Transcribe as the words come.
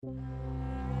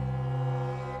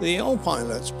The Old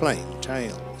Pilot's Plain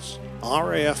Tales,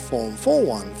 RAF Form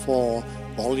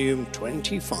 414, Volume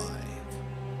 25.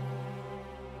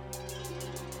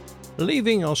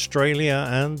 Leaving Australia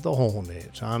and the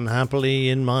Hornet unhappily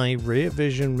in my rear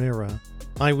vision mirror,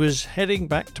 I was heading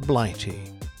back to Blighty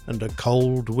and a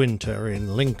cold winter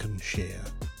in Lincolnshire.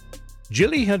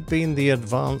 Jilly had been the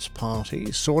advance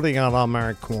party sorting out our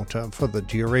married quarter for the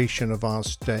duration of our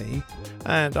stay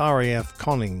at RAF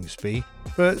Coningsby,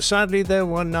 but sadly there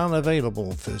were none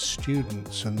available for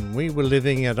students, and we were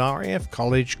living at RAF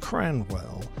College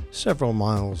Cranwell, several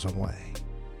miles away.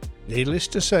 Needless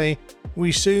to say,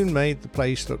 we soon made the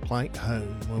place look like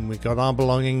home when we got our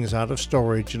belongings out of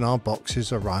storage and our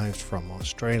boxes arrived from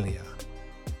Australia.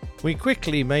 We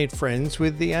quickly made friends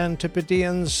with the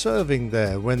Antipodeans serving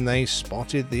there when they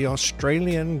spotted the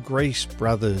Australian Grace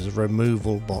Brothers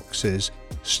removal boxes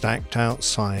stacked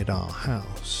outside our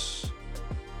house.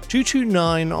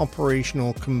 229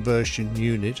 Operational Conversion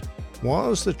Unit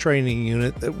was the training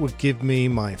unit that would give me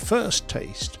my first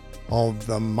taste of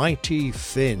the mighty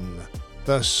Finn,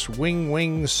 the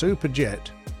swing-wing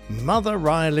superjet, Mother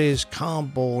Riley's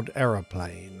cardboard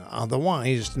aeroplane,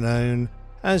 otherwise known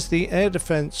as the air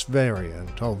defence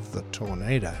variant of the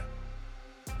Tornado.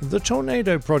 The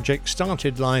Tornado project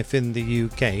started life in the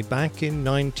UK back in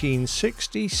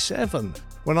 1967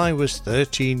 when I was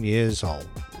 13 years old.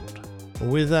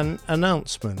 With an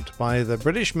announcement by the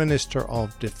British Minister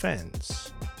of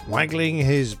Defence. Waggling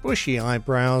his bushy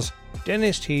eyebrows,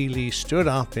 Dennis Healey stood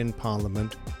up in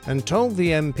Parliament and told the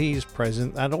MPs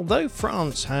present that although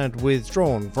France had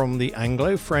withdrawn from the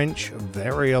Anglo-French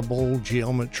Variable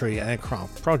Geometry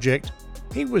Aircraft project,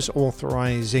 he was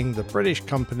authorising the British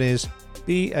companies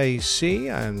BAC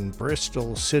and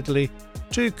Bristol Siddeley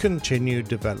to continue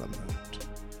development.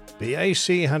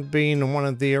 BAC had been one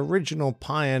of the original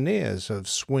pioneers of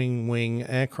swing-wing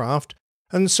aircraft,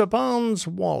 and Sir Barnes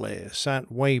Wallis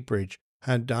at Weybridge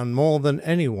had done more than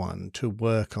anyone to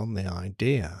work on the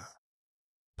idea.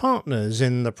 Partners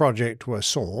in the project were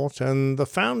sought, and the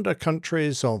founder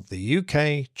countries of the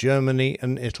UK, Germany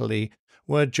and Italy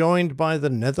were joined by the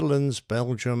Netherlands,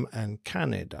 Belgium and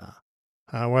Canada.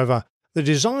 However, the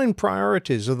design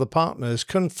priorities of the partners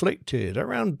conflicted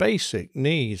around basic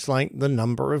needs like the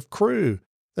number of crew,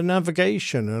 the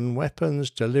navigation and weapons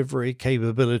delivery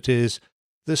capabilities,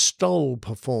 the STOL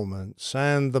performance,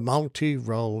 and the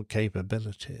multi-role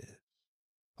capabilities.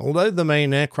 Although the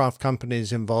main aircraft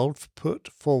companies involved put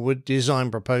forward design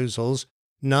proposals,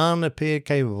 none appeared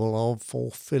capable of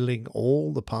fulfilling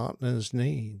all the partners'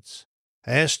 needs.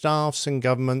 Air staffs and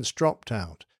governments dropped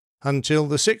out, until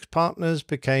the 6 partners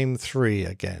became 3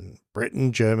 again,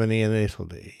 Britain, Germany and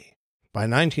Italy. By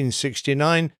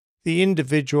 1969, the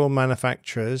individual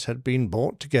manufacturers had been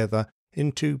brought together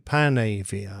into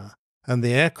Panavia, and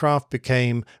the aircraft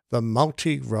became the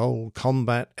multi-role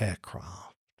combat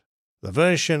aircraft. The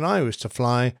version I was to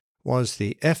fly was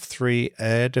the F-3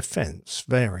 air defence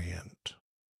variant.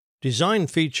 Design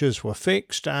features were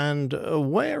fixed, and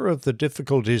aware of the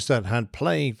difficulties that had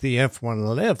plagued the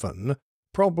F-111,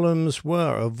 problems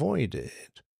were avoided.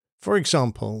 For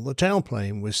example, the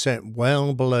tailplane was set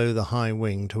well below the high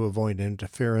wing to avoid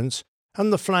interference,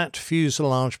 and the flat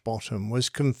fuselage bottom was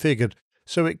configured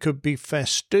so it could be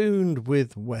festooned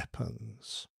with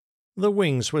weapons. The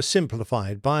wings were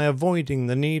simplified by avoiding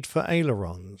the need for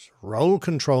ailerons, roll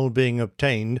control being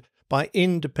obtained by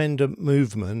independent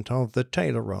movement of the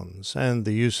ailerons and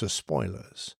the use of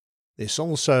spoilers. This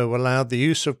also allowed the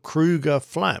use of Kruger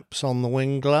flaps on the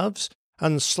wing gloves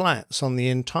and slats on the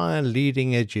entire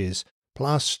leading edges,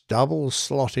 plus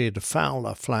double-slotted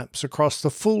Fowler flaps across the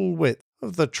full width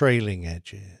of the trailing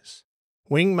edges.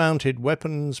 Wing-mounted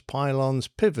weapons pylons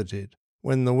pivoted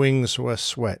when the wings were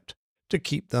swept to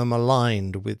keep them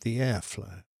aligned with the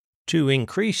airflow. To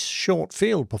increase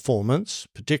short-field performance,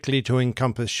 particularly to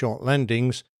encompass short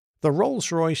landings, the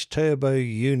Rolls-Royce Turbo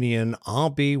Union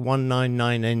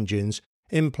RB199 engines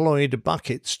employed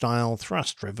bucket-style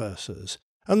thrust reversers,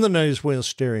 and the nose-wheel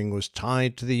steering was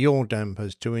tied to the yaw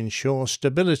dampers to ensure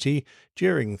stability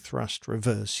during thrust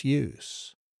reverse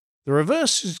use. The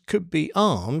reversers could be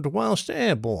armed whilst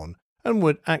airborne and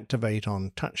would activate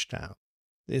on touchdown.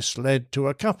 This led to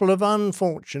a couple of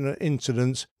unfortunate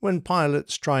incidents when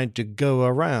pilots tried to go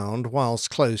around whilst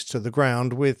close to the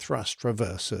ground with thrust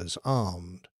reversers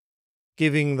armed.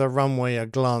 Giving the runway a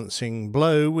glancing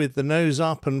blow with the nose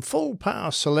up and full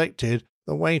power selected,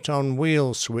 the weight on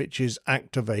wheel switch is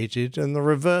activated and the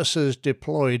reversers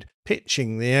deployed,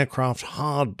 pitching the aircraft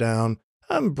hard down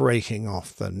and breaking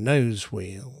off the nose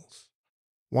wheels.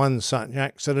 One such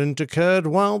accident occurred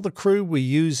while the crew were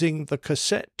using the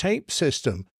cassette tape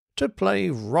system to play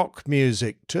rock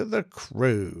music to the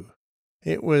crew.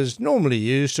 It was normally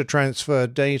used to transfer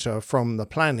data from the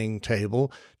planning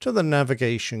table to the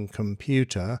navigation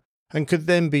computer and could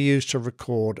then be used to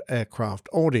record aircraft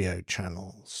audio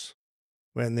channels.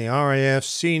 When the RAF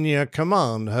Senior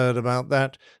Command heard about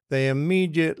that, they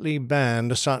immediately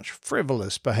banned such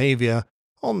frivolous behaviour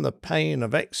on the pain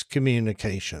of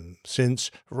excommunication, since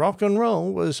rock and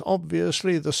roll was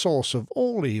obviously the source of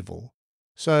all evil.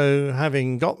 So,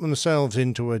 having got themselves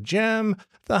into a jam,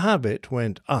 the habit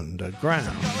went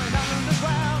underground.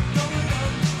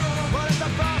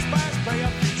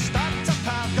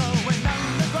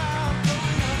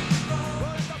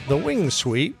 The wing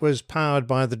sweep was powered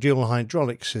by the dual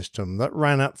hydraulic system that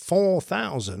ran at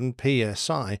 4,000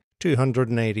 psi,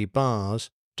 280 bars,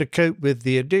 to cope with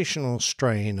the additional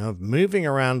strain of moving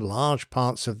around large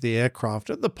parts of the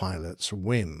aircraft at the pilot's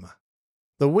whim.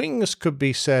 The wings could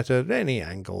be set at any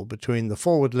angle between the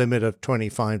forward limit of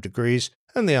 25 degrees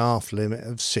and the aft limit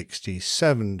of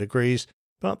 67 degrees,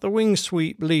 but the wing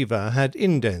sweep lever had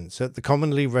indents at the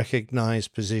commonly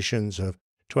recognized positions of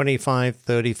 25,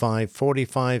 35,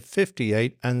 45,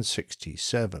 58 and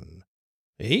 67.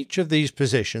 Each of these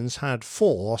positions had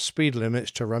 4 speed limits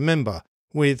to remember,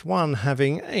 with one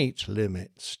having 8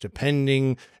 limits,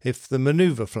 depending if the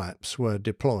manoeuvre flaps were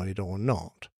deployed or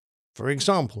not. For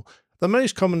example, the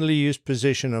most commonly used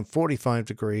position of 45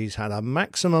 degrees had a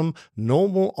maximum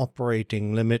normal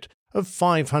operating limit of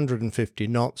 550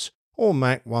 knots or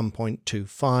Mach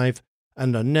 1.25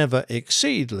 and a never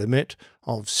exceed limit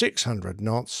of 600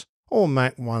 knots or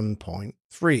Mach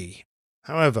 1.3.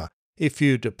 However, if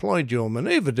you deployed your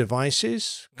manoeuvre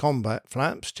devices, combat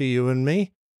flaps to you and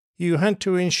me, you had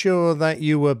to ensure that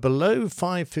you were below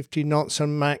 550 knots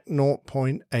and Mach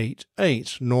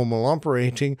 0.88 normal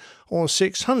operating or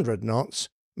 600 knots,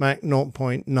 Mach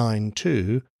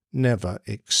 0.92 never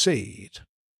exceed.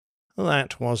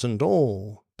 That wasn't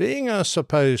all. Being a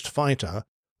supposed fighter,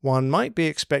 one might be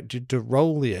expected to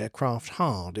roll the aircraft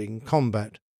hard in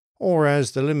combat, or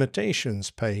as the limitations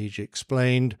page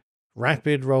explained,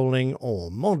 rapid rolling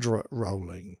or moderate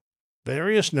rolling.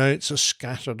 Various notes are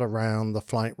scattered around the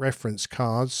flight reference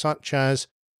cards, such as,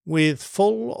 with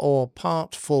full or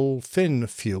part full fin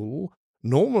fuel,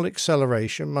 normal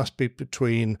acceleration must be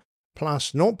between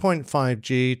plus 0.5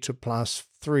 g to plus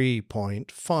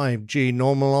 3.5 g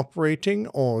normal operating,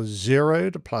 or 0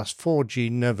 to plus 4 g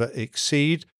never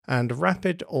exceed, and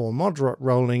rapid or moderate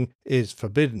rolling is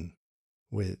forbidden.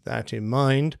 With that in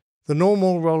mind, the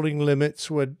normal rolling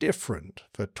limits were different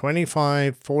for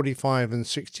 25, 45 and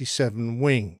 67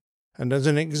 wing, and as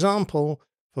an example,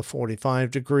 for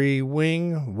 45-degree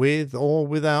wing, with or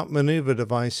without manoeuvre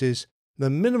devices, the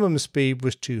minimum speed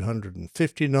was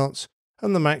 250 knots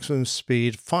and the maximum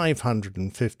speed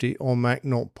 550 or Mach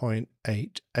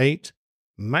 0.88,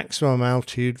 maximum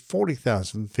altitude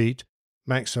 40,000 feet,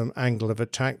 maximum angle of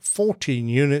attack 14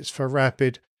 units for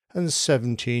rapid and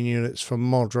 17 units for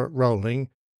moderate rolling,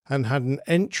 and had an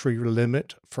entry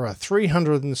limit for a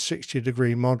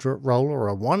 360-degree moderate roll or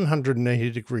a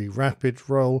 180-degree rapid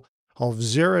roll of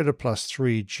 0 to plus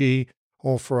 3g,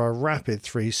 or for a rapid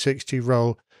 360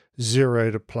 roll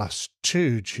 0 to plus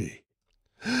 2g.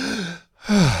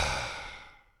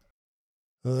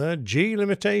 The G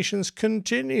limitations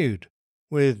continued,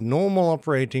 with normal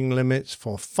operating limits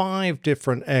for 5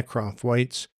 different aircraft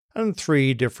weights and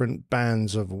 3 different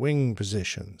bands of wing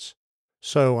positions.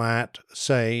 So at,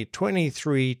 say,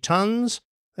 23 tons,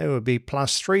 they would be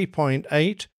plus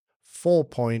 3.8,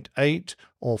 4.8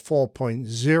 or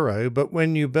 4.0, but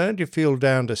when you burned your fuel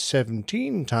down to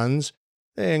 17 tons,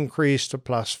 they increased to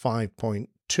plus 5.2,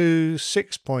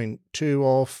 6.2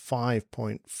 or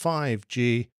 5.5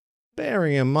 G,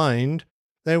 bearing in mind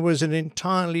there was an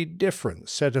entirely different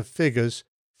set of figures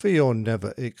for your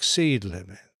never exceed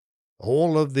limit.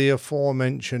 All of the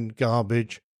aforementioned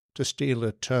garbage, to steal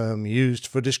a term used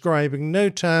for describing no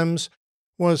terms,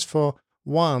 was for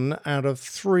 1 out of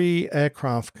 3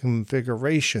 aircraft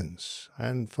configurations,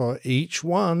 and for each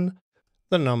one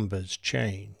the numbers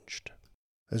changed.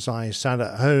 As I sat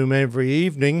at home every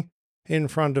evening in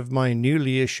front of my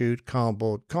newly issued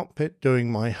cardboard cockpit doing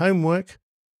my homework,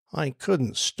 I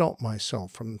couldn't stop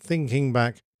myself from thinking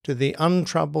back to the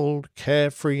untroubled,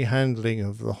 carefree handling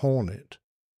of the Hornet,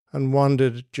 and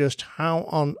wondered just how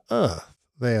on earth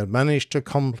they had managed to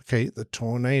complicate the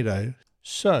Tornado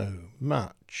so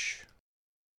much.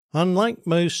 Unlike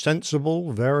most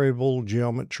sensible variable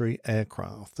geometry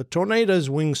aircraft, the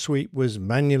Tornado's wing sweep was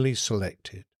manually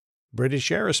selected. British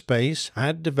Aerospace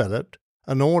had developed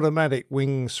an automatic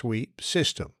wing sweep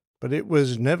system, but it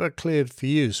was never cleared for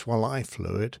use while I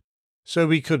flew it, so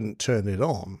we couldn't turn it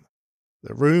on.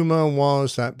 The rumour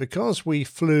was that because we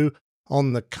flew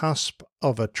on the cusp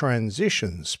of a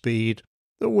transition speed,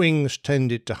 the wings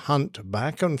tended to hunt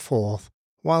back and forth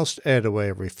whilst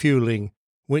airway refuelling,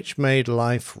 which made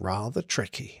life rather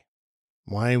tricky.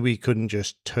 Why we couldn't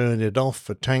just turn it off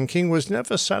for tanking was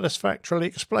never satisfactorily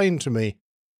explained to me,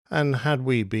 and had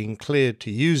we been cleared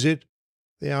to use it,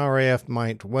 the RAF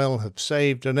might well have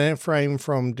saved an airframe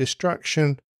from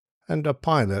destruction and a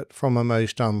pilot from a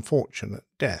most unfortunate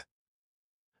death.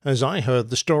 As I heard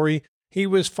the story, he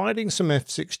was fighting some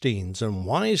F-16s and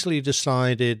wisely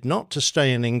decided not to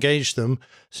stay and engage them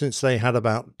since they had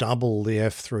about double the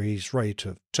F-3's rate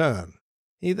of turn.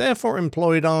 He therefore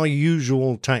employed our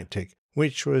usual tactic,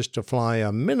 which was to fly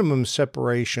a minimum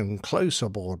separation close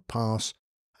aboard pass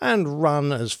and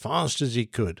run as fast as he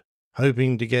could,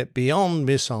 hoping to get beyond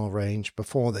missile range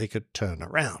before they could turn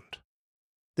around.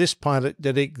 This pilot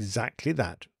did exactly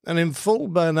that, and in full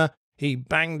burner he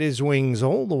banged his wings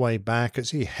all the way back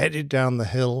as he headed down the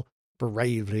hill,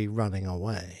 bravely running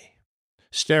away.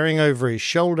 Staring over his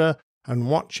shoulder and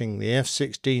watching the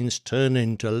F-16s turn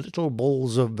into little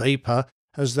balls of vapour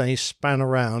as they span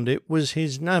around, it was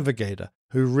his navigator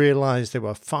who realised they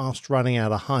were fast running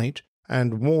out of height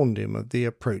and warned him of the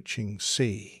approaching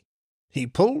sea. He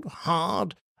pulled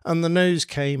hard and the nose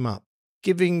came up,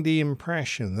 giving the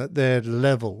impression that they'd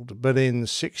levelled, but in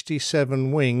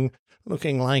 67 wing,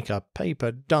 looking like a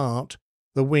paper dart,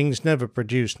 the wings never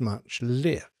produced much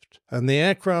lift, and the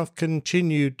aircraft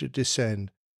continued to descend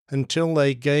until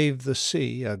they gave the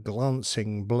sea a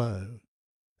glancing blow.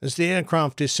 As the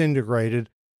aircraft disintegrated,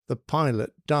 the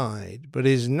pilot died, but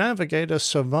his navigator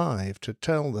survived to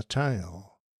tell the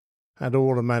tale. Had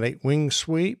automatic wing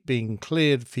sweep been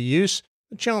cleared for use,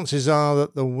 the chances are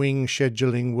that the wing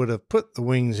scheduling would have put the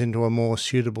wings into a more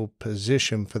suitable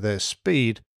position for their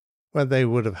speed, where they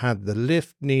would have had the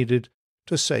lift needed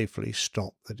to safely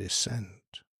stop the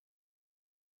descent.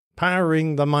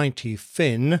 Powering the mighty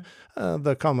fin,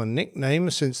 the common nickname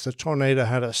since the Tornado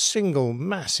had a single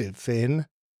massive fin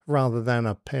rather than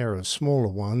a pair of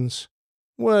smaller ones,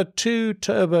 were two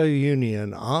Turbo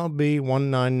Union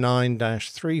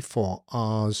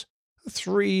RB199-34Rs, a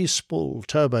 3-spool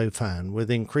turbofan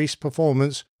with increased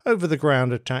performance over the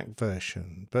ground attack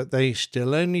version, but they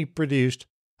still only produced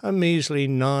a measly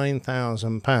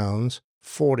 9,000 pounds,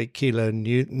 40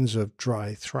 kilonewtons of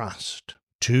dry thrust.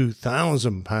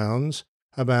 2,000 pounds,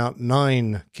 about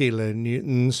 9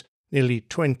 kilonewtons, nearly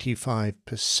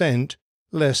 25%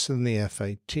 less than the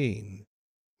F-18.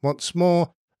 What's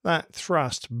more, that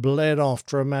thrust bled off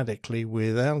dramatically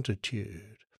with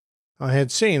altitude. I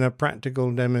had seen a practical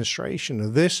demonstration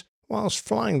of this whilst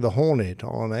flying the Hornet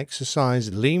on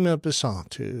exercise Lima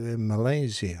Bersatu in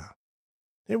Malaysia.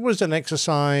 It was an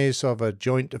exercise of a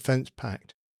joint defence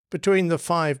pact between the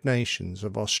 5 nations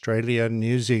of Australia,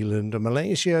 New Zealand,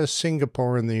 Malaysia,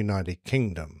 Singapore and the United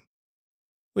Kingdom.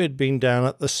 We had been down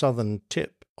at the southern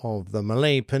tip of the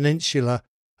Malay Peninsula,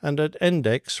 and at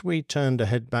Index we turned to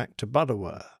head back to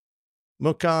Butterworth.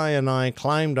 Mukai and I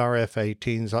climbed our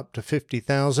F-18s up to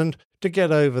 50,000 to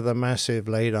get over the massive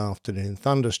late-afternoon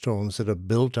thunderstorms that had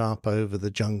built up over the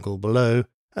jungle below,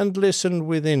 and listened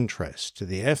with interest to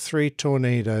the F-3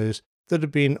 Tornadoes that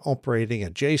had been operating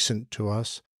adjacent to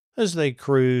us as they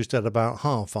cruised at about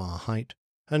half our height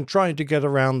and tried to get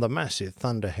around the massive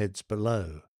thunderheads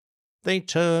below. They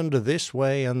turned this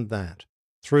way and that,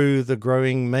 through the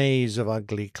growing maze of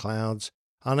ugly clouds,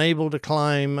 unable to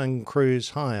climb and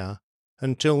cruise higher,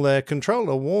 until their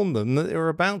controller warned them that they were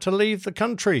about to leave the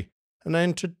country and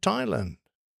entered Thailand.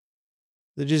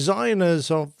 The designers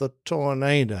of the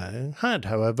Tornado had,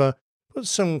 however, put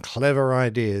some clever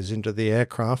ideas into the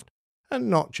aircraft, and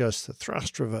not just the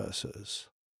thrust reversers.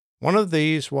 One of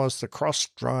these was the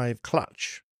cross-drive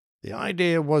clutch. The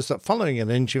idea was that following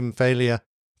an engine failure,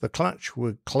 the clutch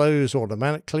would close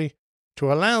automatically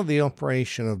to allow the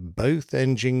operation of both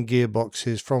engine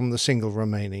gearboxes from the single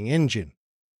remaining engine.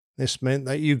 This meant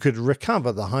that you could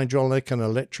recover the hydraulic and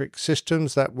electric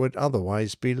systems that would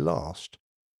otherwise be lost.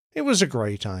 It was a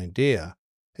great idea,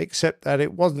 except that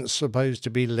it wasn't supposed to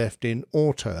be left in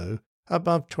auto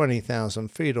above 20,000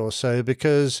 feet or so,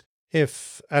 because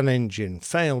if an engine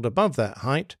failed above that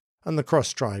height and the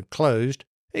cross-drive closed,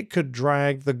 it could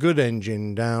drag the good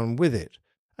engine down with it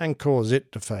and cause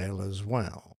it to fail as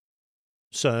well.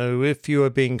 So if you were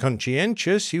being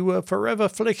conscientious, you were forever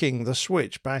flicking the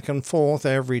switch back and forth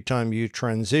every time you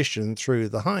transitioned through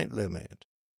the height limit.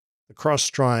 The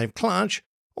cross-drive clutch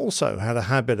also had a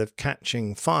habit of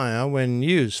catching fire when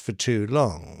used for too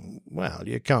long. Well,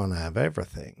 you can't have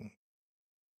everything.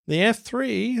 The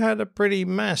F-3 had a pretty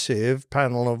massive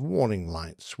panel of warning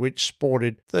lights, which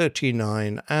sported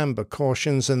 39 amber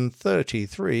cautions and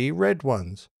 33 red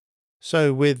ones.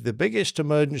 So with the biggest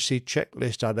emergency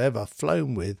checklist I'd ever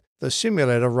flown with, the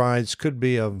simulator rides could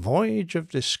be a voyage of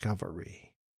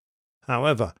discovery.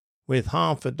 However, with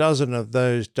half a dozen of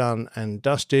those done and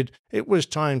dusted, it was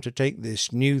time to take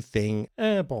this new thing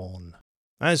airborne.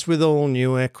 As with all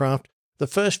new aircraft, the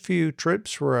first few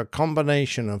trips were a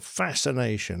combination of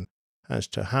fascination as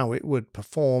to how it would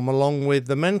perform, along with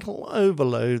the mental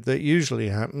overload that usually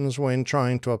happens when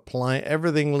trying to apply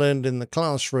everything learned in the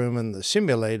classroom and the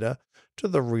simulator to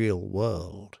the real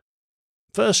world.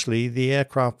 Firstly, the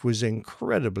aircraft was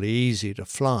incredibly easy to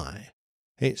fly.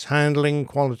 Its handling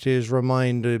qualities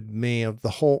reminded me of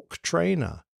the Hawk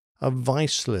Trainer, a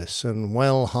viceless and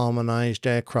well-harmonized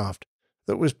aircraft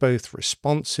that was both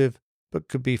responsive but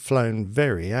could be flown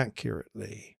very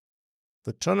accurately.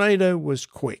 The Tornado was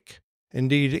quick.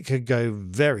 Indeed, it could go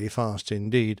very fast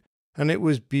indeed, and it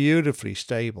was beautifully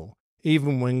stable,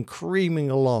 even when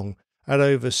creaming along at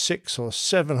over 600 or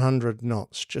 700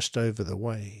 knots just over the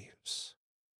waves.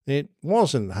 It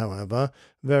wasn't, however,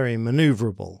 very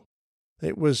manoeuvrable.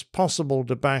 It was possible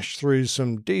to bash through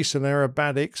some decent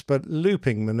aerobatics, but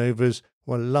looping manoeuvres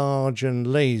were large and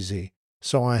lazy,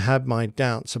 so I had my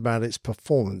doubts about its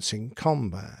performance in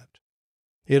combat.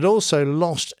 It also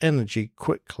lost energy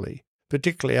quickly,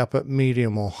 particularly up at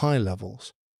medium or high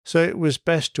levels, so it was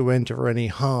best to enter any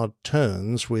hard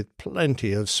turns with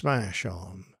plenty of smash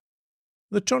on.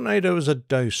 The Tornado was a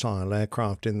docile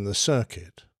aircraft in the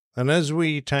circuit, and as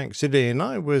we taxied in,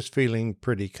 I was feeling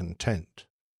pretty content.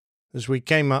 As we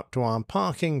came up to our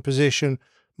parking position,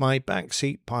 my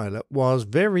backseat pilot was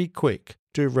very quick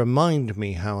to remind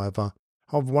me, however,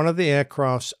 of one of the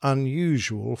aircraft's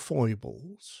unusual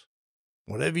foibles.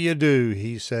 "Whatever you do,"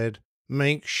 he said,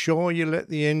 "make sure you let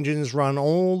the engines run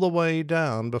all the way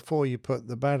down before you put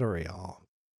the battery on."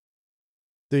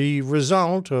 The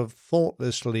result of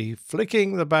thoughtlessly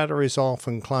flicking the batteries off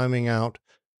and climbing out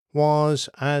was,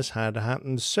 as had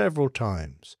happened several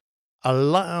times, a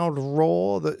loud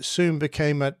roar that soon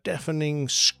became a deafening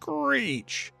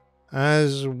screech,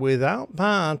 as without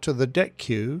power to the deck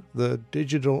cue, the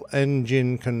digital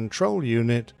engine control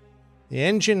unit, the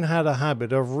engine had a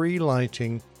habit of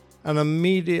relighting and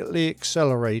immediately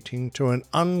accelerating to an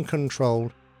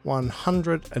uncontrolled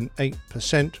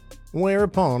 108%,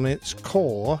 whereupon its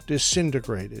core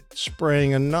disintegrated,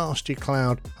 spraying a nasty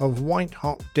cloud of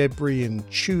white-hot debris and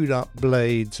chewed-up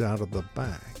blades out of the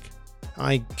back.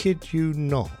 I kid you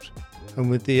not, and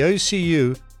with the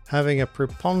OCU having a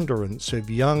preponderance of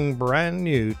young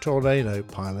brand-new Tornado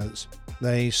pilots,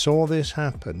 they saw this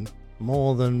happen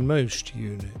more than most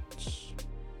units.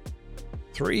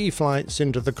 3 flights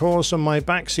into the course, and my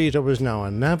backseater was now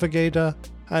a navigator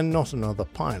and not another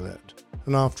pilot,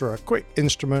 and after a quick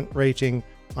instrument rating,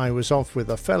 I was off with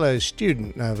a fellow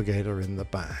student navigator in the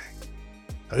back.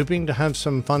 Hoping to have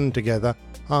some fun together,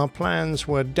 our plans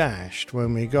were dashed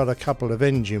when we got a couple of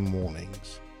engine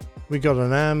warnings. We got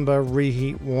an amber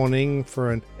reheat warning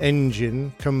for an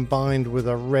engine combined with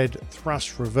a red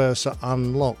thrust reverser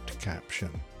unlocked caption.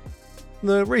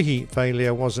 The reheat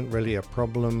failure wasn't really a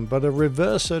problem, but a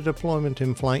reverser deployment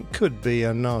in flight could be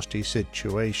a nasty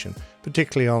situation,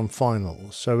 particularly on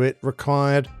finals, so it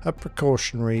required a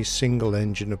precautionary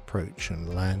single-engine approach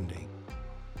and landing.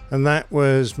 And that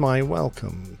was my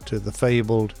welcome to the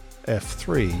fabled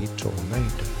F-3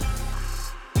 Tornado.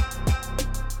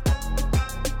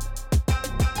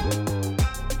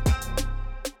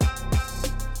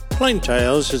 Plane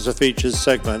Tales is a featured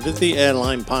segment of the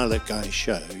Airline Pilot Guy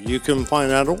show. You can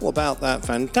find out all about that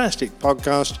fantastic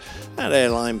podcast at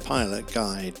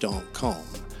airlinepilotguy.com.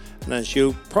 And as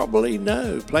you probably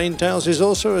know, Plane Tales is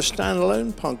also a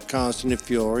standalone podcast, and if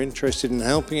you're interested in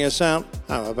helping us out,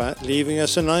 how about leaving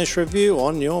us a nice review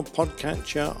on your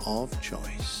podcatcher of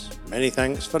choice? Many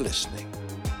thanks for listening.